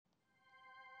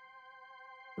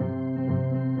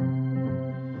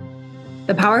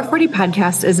The Power 40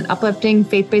 podcast is an uplifting,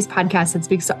 faith-based podcast that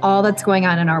speaks to all that's going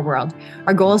on in our world.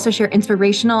 Our goal is to share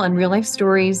inspirational and real-life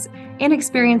stories and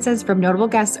experiences from notable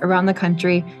guests around the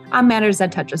country on matters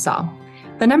that touch us all.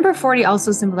 The number 40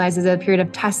 also symbolizes a period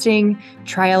of testing,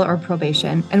 trial, or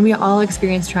probation, and we all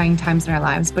experience trying times in our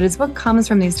lives, but it's what comes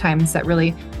from these times that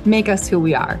really make us who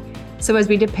we are. So as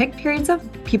we depict periods of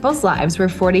people's lives where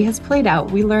 40 has played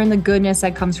out, we learn the goodness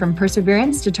that comes from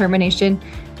perseverance, determination,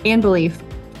 and belief.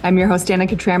 I'm your host, Danica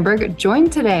Tramberg,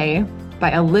 joined today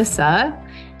by Alyssa,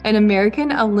 an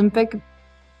American Olympic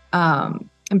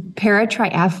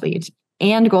para-triathlete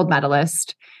and gold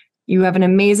medalist. You have an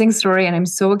amazing story, and I'm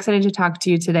so excited to talk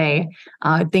to you today.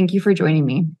 Thank you for joining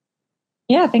me.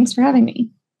 Yeah, thanks for having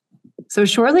me. So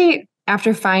shortly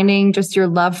after finding just your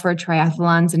love for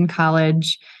triathlons in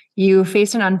college, you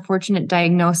faced an unfortunate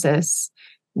diagnosis,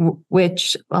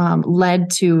 which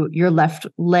led to your left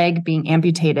leg being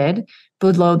amputated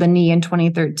below the knee in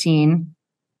 2013.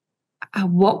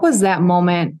 What was that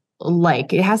moment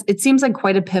like? It seems like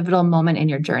quite a pivotal moment in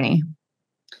your journey.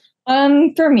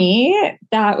 For me,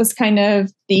 that was kind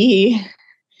of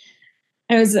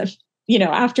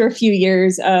after a few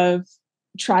years of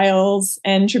trials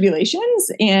and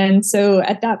tribulations. And so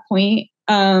at that point,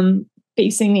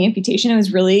 facing the amputation, it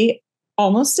was really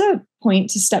almost a point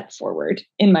to step forward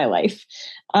in my life.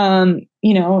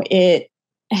 It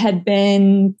had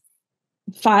been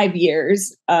 5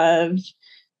 years of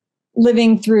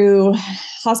living through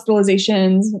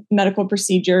hospitalizations, medical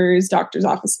procedures, doctor's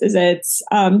office visits,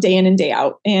 day in and day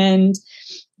out. And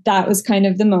that was kind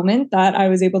of the moment that I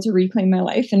was able to reclaim my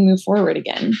life and move forward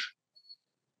again.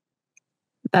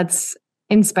 That's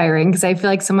inspiring, because I feel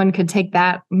like someone could take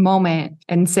that moment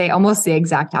and say almost the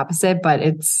exact opposite, but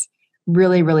it's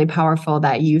really, really powerful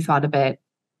that you thought of it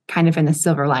kind of in a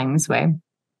silver linings way.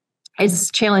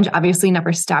 This challenge obviously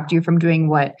never stopped you from doing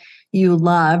what you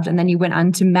loved. And then you went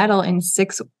on to medal in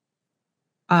six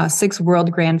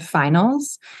World Grand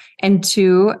Finals and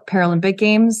 2 Paralympic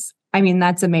Games. I mean,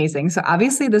 that's amazing. So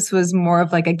obviously this was more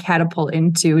of like a catapult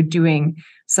into doing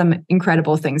some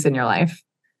incredible things in your life.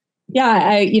 Yeah,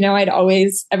 I'd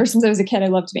always, ever since I was a kid, I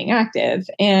loved being active.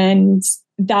 And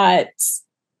that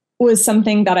was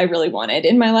something that I really wanted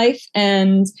in my life.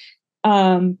 And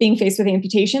being faced with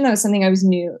amputation, that was something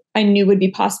I knew would be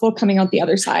possible coming out the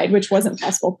other side, which wasn't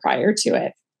possible prior to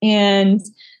it. And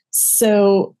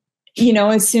so,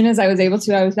 as soon as I was able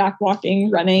to, I was back walking,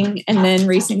 running, and then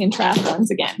racing in triathlons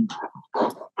again.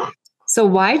 So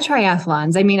why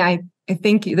triathlons? I mean, I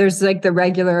think there's like the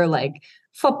regular like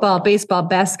football, baseball,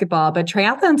 basketball, but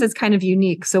triathlons is kind of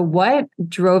unique. So what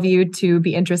drove you to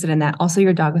be interested in that? Also,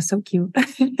 your dog was so cute.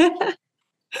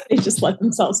 They just let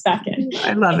themselves back in.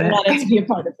 I love it. I wanted to be a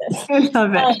part of this. I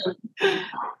love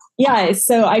it.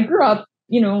 So I grew up,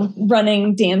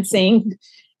 running, dancing,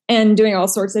 and doing all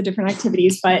sorts of different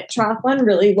activities. But triathlon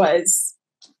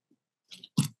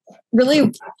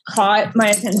really caught my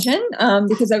attention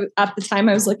because at the time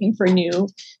I was looking for a new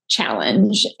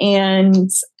challenge. And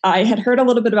I had heard a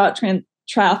little bit about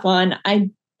triathlon. I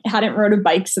hadn't rode a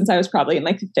bike since I was probably in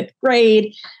like the 5th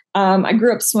grade. I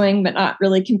grew up swimming, but not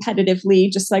really competitively,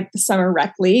 just like the summer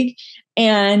rec league.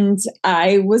 And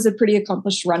I was a pretty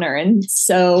accomplished runner. And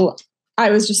so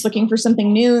I was just looking for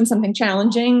something new and something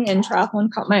challenging, and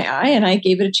triathlon caught my eye, and I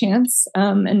gave it a chance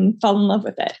and fell in love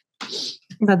with it.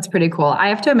 That's pretty cool. I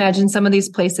have to imagine some of these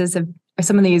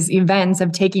events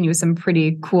have taken you some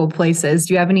pretty cool places.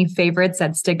 Do you have any favorites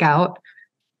that stick out?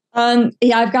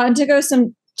 I've gotten to go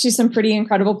to some pretty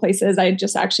incredible places. I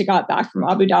just actually got back from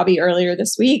Abu Dhabi earlier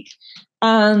this week.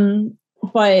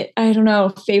 But I don't know,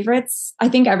 favorites. I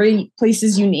think every place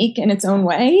is unique in its own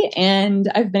way.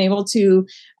 And I've been able to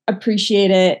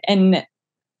appreciate it and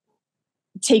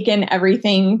taken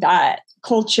everything that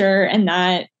culture and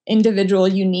that individual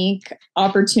unique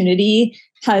opportunity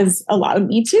has allowed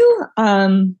me to.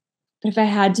 But if I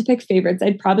had to pick favorites,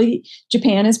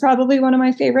 Japan is probably one of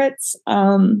my favorites.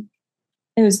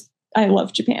 I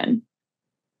love Japan.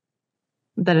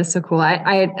 That is so cool.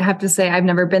 I have to say I've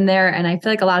never been there, and I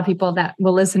feel like a lot of people that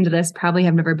will listen to this probably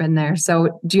have never been there.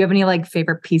 So do you have any like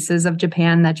favorite pieces of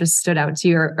Japan that just stood out to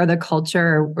you, or the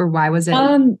culture, or why was it?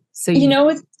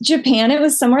 With Japan, it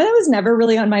was somewhere that was never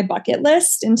really on my bucket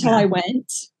list until I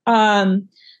went. But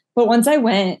once I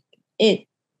went,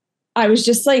 I was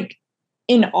just like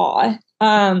in awe.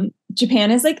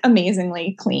 Japan is like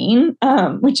amazingly clean,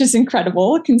 which is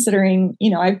incredible considering,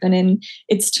 I've been in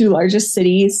its 2 largest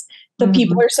cities. The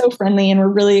people are so friendly and we're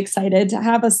really excited to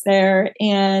have us there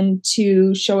and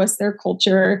to show us their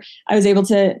culture. I was able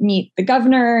to meet the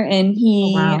governor, and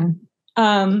he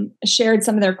shared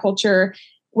some of their culture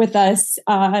with us.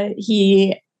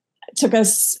 He took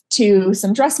us to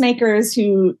some dressmakers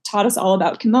who taught us all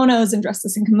about kimonos and dressed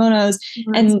us in kimonos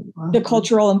and the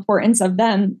cultural importance of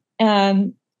them.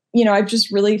 And, I've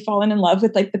just really fallen in love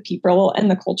with like the people and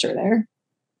the culture there.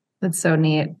 That's so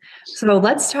neat. So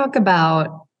let's talk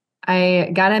about,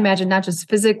 I got to imagine not just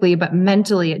physically, but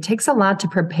mentally, it takes a lot to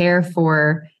prepare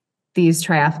for these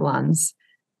triathlons.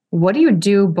 What do you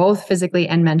do both physically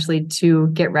and mentally to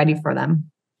get ready for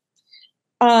them?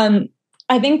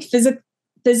 I think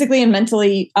physically and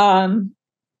mentally,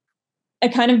 I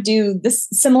kind of do this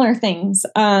similar things.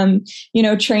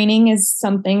 Training is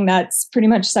something that's pretty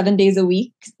much 7 days a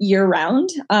week, year round.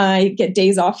 I get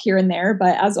days off here and there,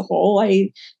 but as a whole,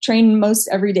 I train most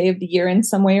every day of the year in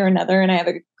some way or another. And I have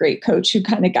a great coach who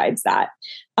kind of guides that.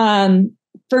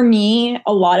 For me,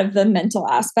 a lot of the mental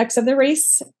aspects of the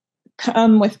race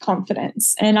come with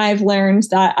confidence. And I've learned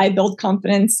that I build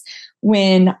confidence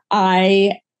when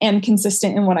I am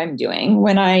consistent in what I'm doing,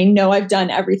 when I know I've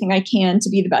done everything I can to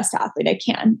be the best athlete I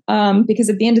can. Because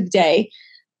at the end of the day,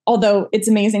 although it's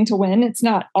amazing to win, it's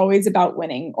not always about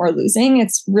winning or losing.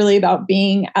 It's really about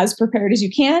being as prepared as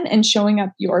you can and showing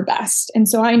up your best. And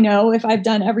so I know if I've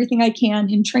done everything I can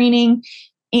in training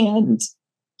and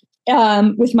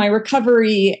with my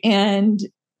recovery and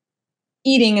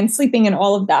eating and sleeping and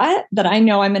all of that, that I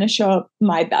know I'm going to show up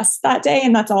my best that day.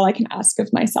 And that's all I can ask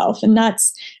of myself. And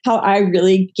that's how I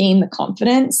really gain the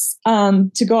confidence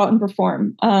to go out and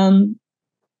perform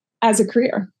as a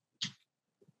career.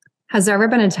 Has there ever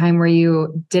been a time where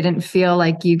you didn't feel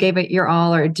like you gave it your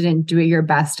all or didn't do it your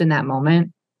best in that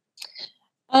moment?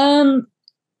 I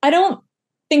don't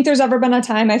think there's ever been a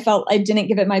time I felt I didn't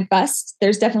give it my best.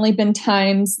 There's definitely been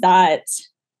times that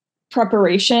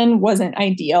preparation wasn't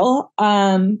ideal,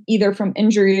 either from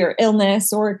injury or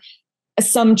illness, or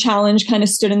some challenge kind of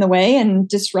stood in the way and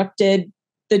disrupted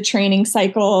the training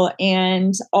cycle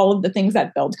and all of the things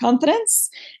that build confidence.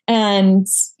 And,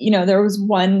 there was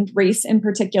one race in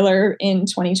particular in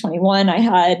 2021. I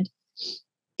had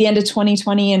the end of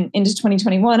 2020 and into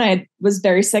 2021, I was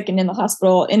very sick and in the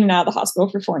hospital, in and out of the hospital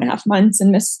for 4.5 months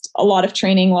and missed a lot of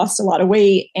training, lost a lot of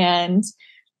weight. And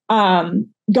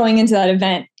going into that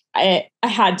event, I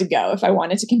had to go if I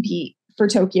wanted to compete for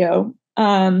Tokyo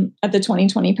at the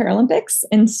 2020 Paralympics.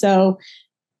 And so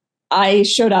I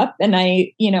showed up and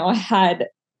I had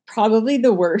probably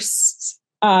the worst,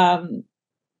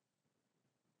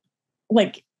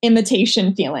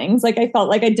 imitation feelings. Like I felt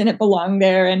like I didn't belong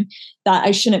there and that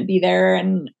I shouldn't be there.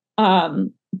 And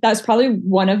that's probably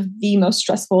one of the most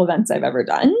stressful events I've ever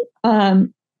done.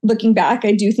 Looking back,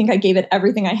 I do think I gave it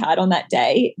everything I had on that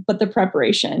day, but the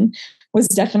preparation was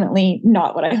definitely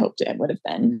not what I hoped it would have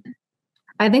been.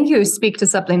 I think you speak to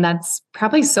something that's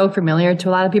probably so familiar to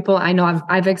a lot of people. I know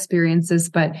I've experienced this,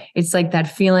 but it's like that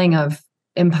feeling of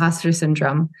imposter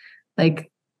syndrome.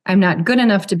 Like I'm not good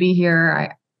enough to be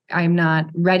here. I'm not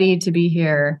ready to be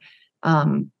here.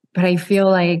 But I feel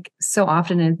like so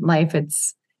often in life,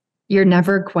 you're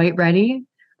never quite ready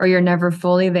or you're never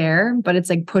fully there, but it's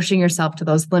like pushing yourself to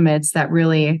those limits that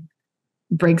really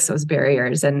breaks those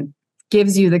barriers and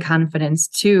gives you the confidence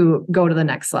to go to the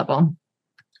next level.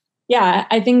 Yeah,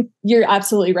 I think you're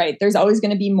absolutely right. There's always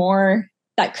going to be more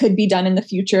that could be done in the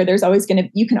future. There's always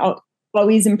you can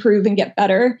always improve and get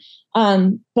better.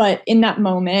 But in that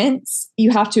moment,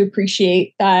 you have to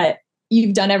appreciate that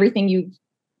you've done everything you've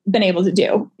been able to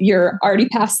do. You're already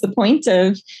past the point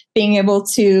of being able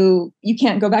to, you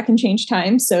can't go back and change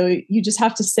time. So you just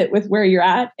have to sit with where you're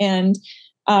at and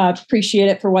appreciate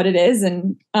it for what it is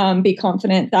and be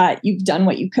confident that you've done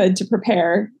what you could to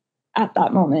prepare at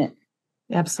that moment.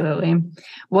 Absolutely.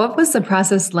 What was the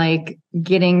process like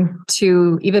getting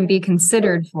to even be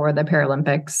considered for the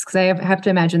Paralympics? Because I have to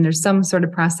imagine there's some sort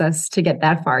of process to get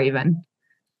that far even.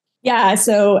 Yeah.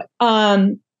 So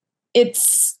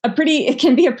it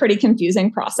can be a pretty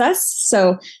confusing process.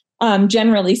 So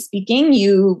generally speaking,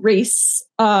 you race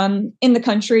in the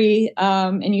country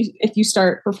and if you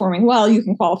start performing well, you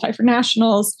can qualify for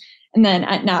nationals. And then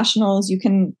at nationals, you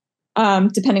can,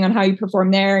 depending on how you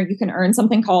perform there, you can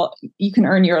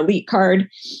earn your elite card.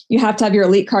 You have to have your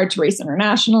elite card to race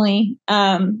internationally.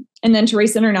 And then to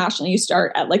race internationally, you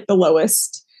start at like the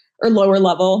lowest or lower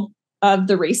level of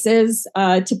the races,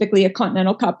 typically a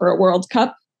Continental Cup or a World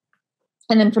Cup.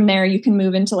 And then from there, you can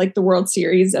move into like the World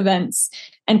Series events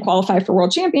and qualify for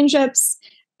World Championships.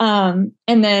 And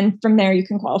then from there, you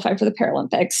can qualify for the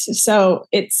Paralympics. So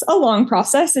it's a long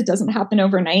process. It doesn't happen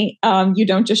overnight. You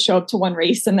don't just show up to one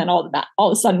race and then all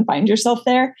of a sudden find yourself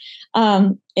there.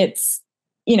 It's,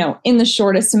 in the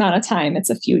shortest amount of time, it's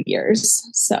a few years.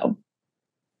 So.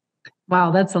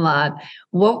 Wow, that's a lot.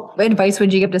 What advice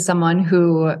would you give to someone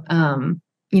who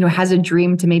has a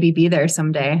dream to maybe be there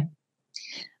someday?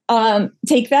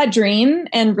 Take that dream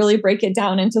and really break it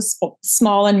down into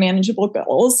small and manageable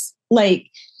goals. Like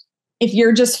if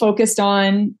you're just focused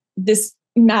on this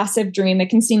massive dream, it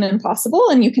can seem impossible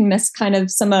and you can miss kind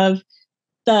of some of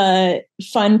the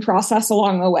fun process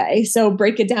along the way. So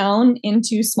break it down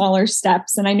into smaller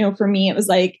steps. And I know for me, it was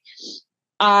like,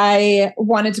 I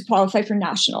wanted to qualify for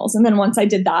nationals. And then once I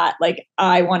did that, like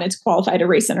I wanted to qualify to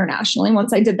race internationally. And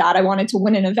once I did that, I wanted to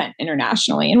win an event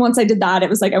internationally. And once I did that, it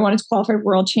was like, I wanted to qualify for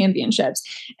world championships.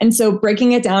 And so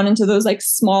breaking it down into those like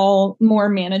small, more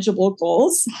manageable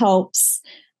goals helps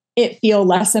it feel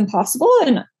less impossible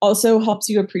and also helps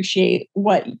you appreciate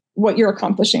what you're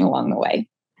accomplishing along the way.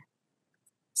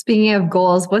 Speaking of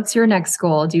goals, what's your next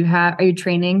goal? Are you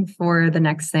training for the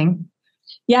next thing?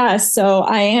 Yeah, so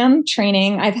I am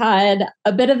training. I've had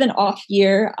a bit of an off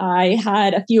year. I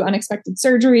had a few unexpected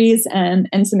surgeries and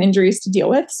some injuries to deal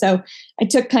with. So I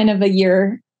took kind of a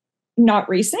year not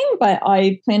racing, but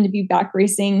I plan to be back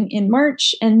racing in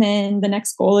March. And then the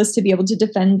next goal is to be able to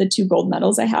defend the 2 gold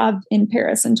medals I have in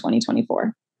Paris in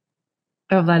 2024.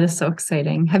 Oh, that is so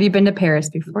exciting. Have you been to Paris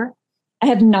before? I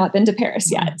have not been to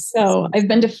Paris yet. So I've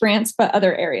been to France, but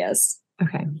other areas.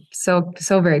 Okay. So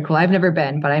very cool. I've never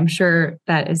been, but I'm sure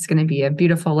that is going to be a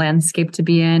beautiful landscape to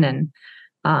be in.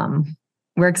 And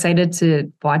we're excited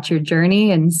to watch your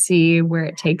journey and see where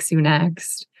it takes you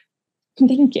next.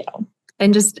 Thank you.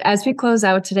 And just as we close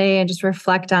out today and just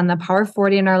reflect on the Power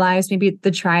 40 in our lives, maybe the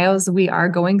trials we are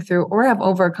going through or have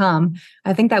overcome,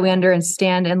 I think that we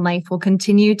understand in life we'll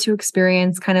continue to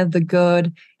experience kind of the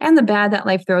good and the bad that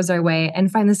life throws our way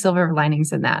and find the silver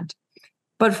linings in that.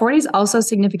 But 40 is also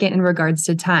significant in regards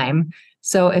to time.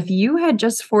 So if you had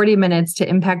just 40 minutes to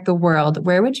impact the world,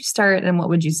 where would you start and what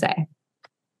would you say?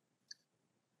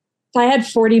 If I had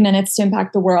 40 minutes to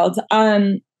impact the world,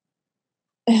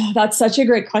 that's such a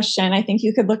great question. I think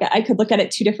I could look at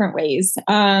it 2 different ways.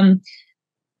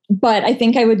 But I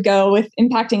think I would go with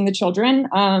impacting the children.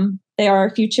 They are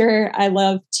our future. I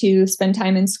love to spend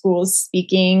time in schools,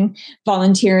 speaking,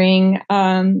 volunteering,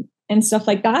 and stuff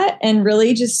like that. And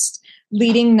really just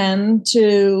leading them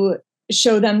to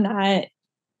show them that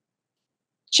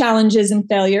challenges and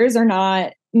failures are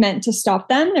not meant to stop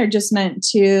them. They're just meant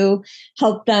to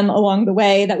help them along the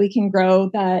way, that we can grow,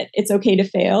 that it's okay to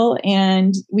fail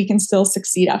and we can still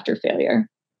succeed after failure.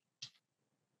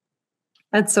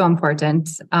 That's so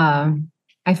important.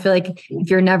 I feel like if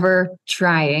you're never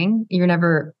trying, you're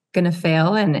never going to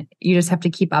fail, and you just have to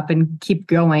keep up and keep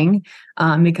going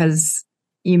because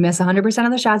you miss 100%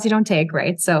 of the shots you don't take,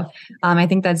 right? So I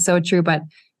think that's so true. But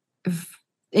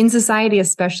in society,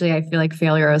 especially, I feel like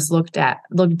failure is looked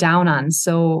down on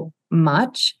so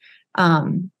much.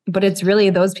 But it's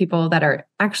really those people that are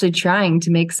actually trying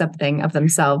to make something of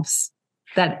themselves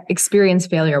that experience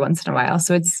failure once in a while.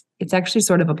 So it's actually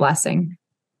sort of a blessing.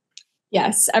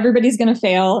 Yes, everybody's going to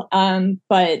fail.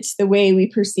 But the way we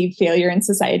perceive failure in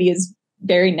society is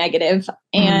very negative.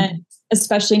 And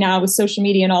especially now with social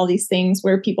media and all these things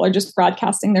where people are just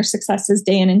broadcasting their successes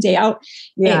day in and day out,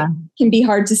 it can be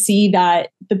hard to see that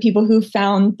the people who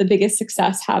found the biggest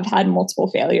success have had multiple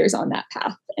failures on that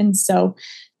path. And so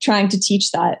trying to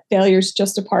teach that failure is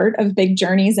just a part of big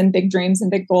journeys and big dreams and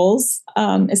big goals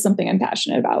is something I'm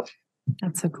passionate about.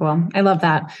 That's so cool. I love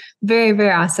that. Very,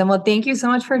 very awesome. Well, thank you so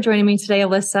much for joining me today,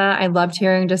 Alyssa. I loved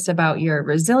hearing just about your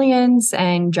resilience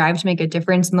and drive to make a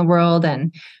difference in the world,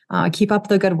 and keep up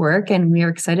the good work. And we are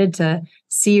excited to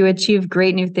see you achieve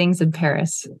great new things in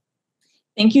Paris.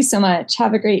 Thank you so much.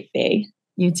 Have a great day.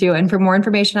 You too. And for more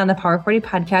information on the Power 40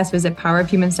 podcast, visit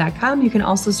powerofhumans.com. You can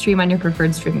also stream on your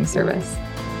preferred streaming service.